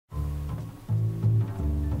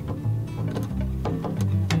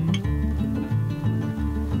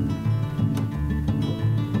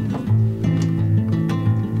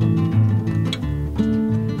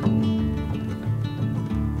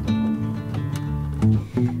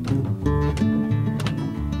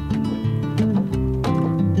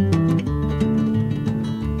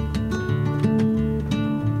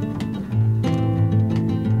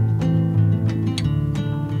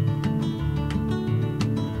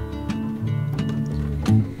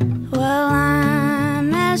Well,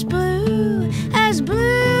 I'm as blue as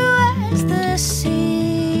the sea.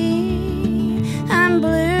 I'm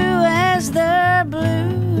blue as the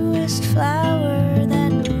bluest flower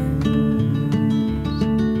that blooms.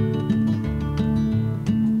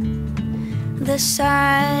 The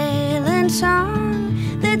silent song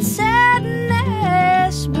that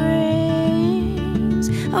sadness brings,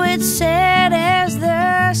 oh, it's sad as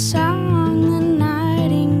the song the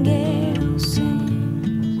nightingale sings.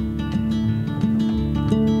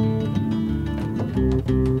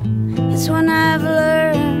 It's one I've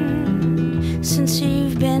learned since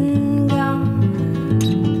you've been gone.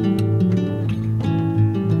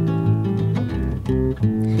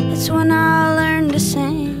 It's one I'll learn to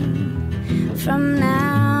sing from now